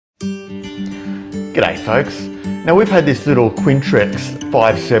G'day folks. Now we've had this little Quintrex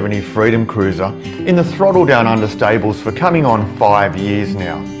 570 Freedom Cruiser in the Throttle Downunder stables for coming on 5 years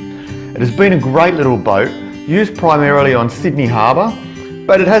now. It has been a great little boat, used primarily on Sydney Harbour,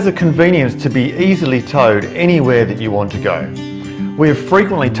 but it has a convenience to be easily towed anywhere that you want to go. We have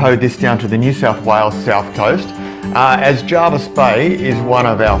frequently towed this down to the New South Wales south coast, as Jervis Bay is one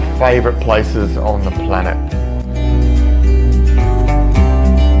of our favourite places on the planet.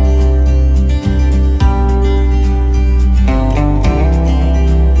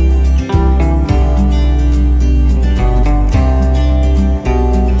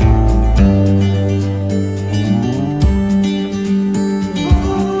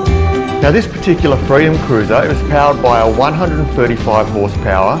 Now this particular Freedom Cruiser is powered by a 135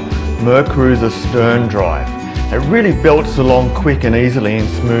 horsepower Mercruiser stern drive. It really belts along quick and easily in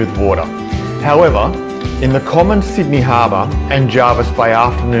smooth water. However, in the common Sydney Harbour and Jervis Bay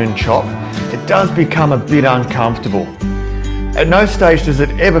afternoon chop, it does become a bit uncomfortable. At no stage does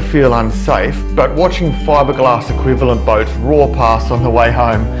it ever feel unsafe, but watching fiberglass equivalent boats roar past on the way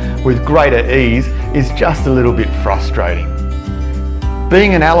home with greater ease is just a little bit frustrating.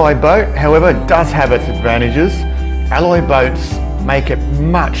 Being an alloy boat, however, does have its advantages. Alloy boats make it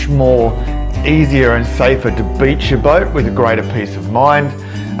much more easier and safer to beach your boat with a greater peace of mind,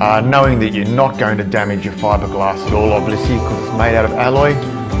 knowing that you're not going to damage your fiberglass at all, obviously, because it's made out of alloy.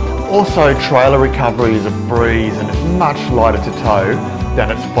 Also, trailer recovery is a breeze and it's much lighter to tow than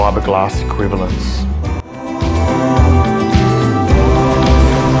its fiberglass equivalents.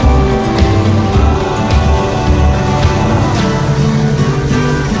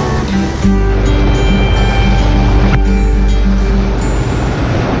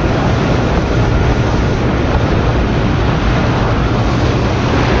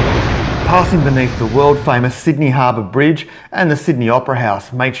 Passing beneath the world-famous Sydney Harbour Bridge and the Sydney Opera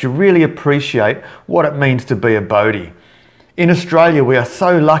House makes you really appreciate what it means to be a boatie. In Australia, we are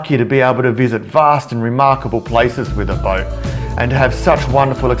so lucky to be able to visit vast and remarkable places with a boat and to have such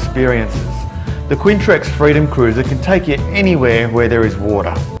wonderful experiences. The Quintrex Freedom Cruiser can take you anywhere where there is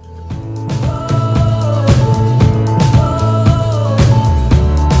water.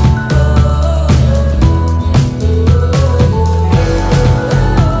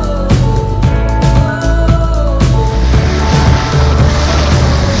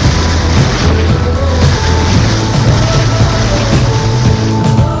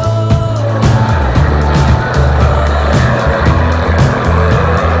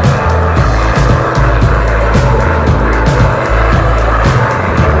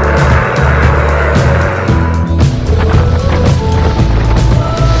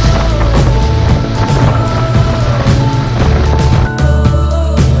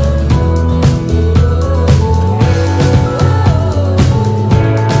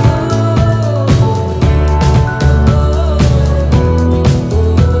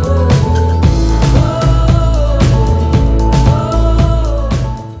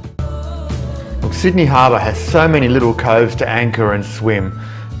 Sydney Harbour has so many little coves to anchor and swim,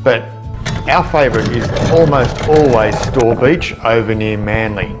 but our favourite is almost always Store Beach over near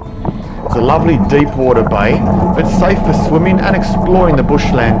Manly. It's a lovely deep water bay, but safe for swimming and exploring the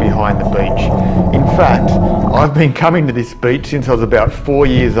bushland behind the beach. In fact, I've been coming to this beach since I was about 4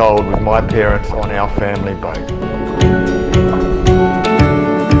 years old with my parents on our family boat.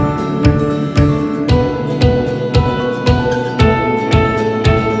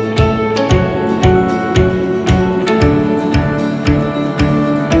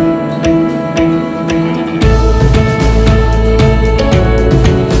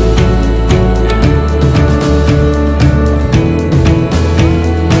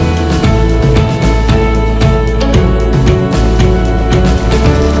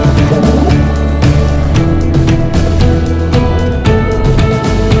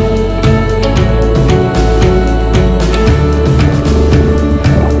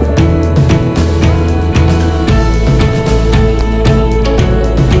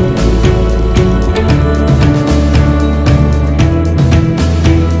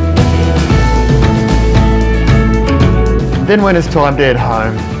 Then when it's time to head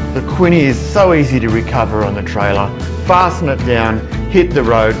home, the Quinny is so easy to recover on the trailer. Fasten it down, hit the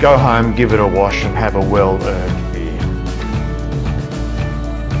road, go home, give it a wash and have a well-earned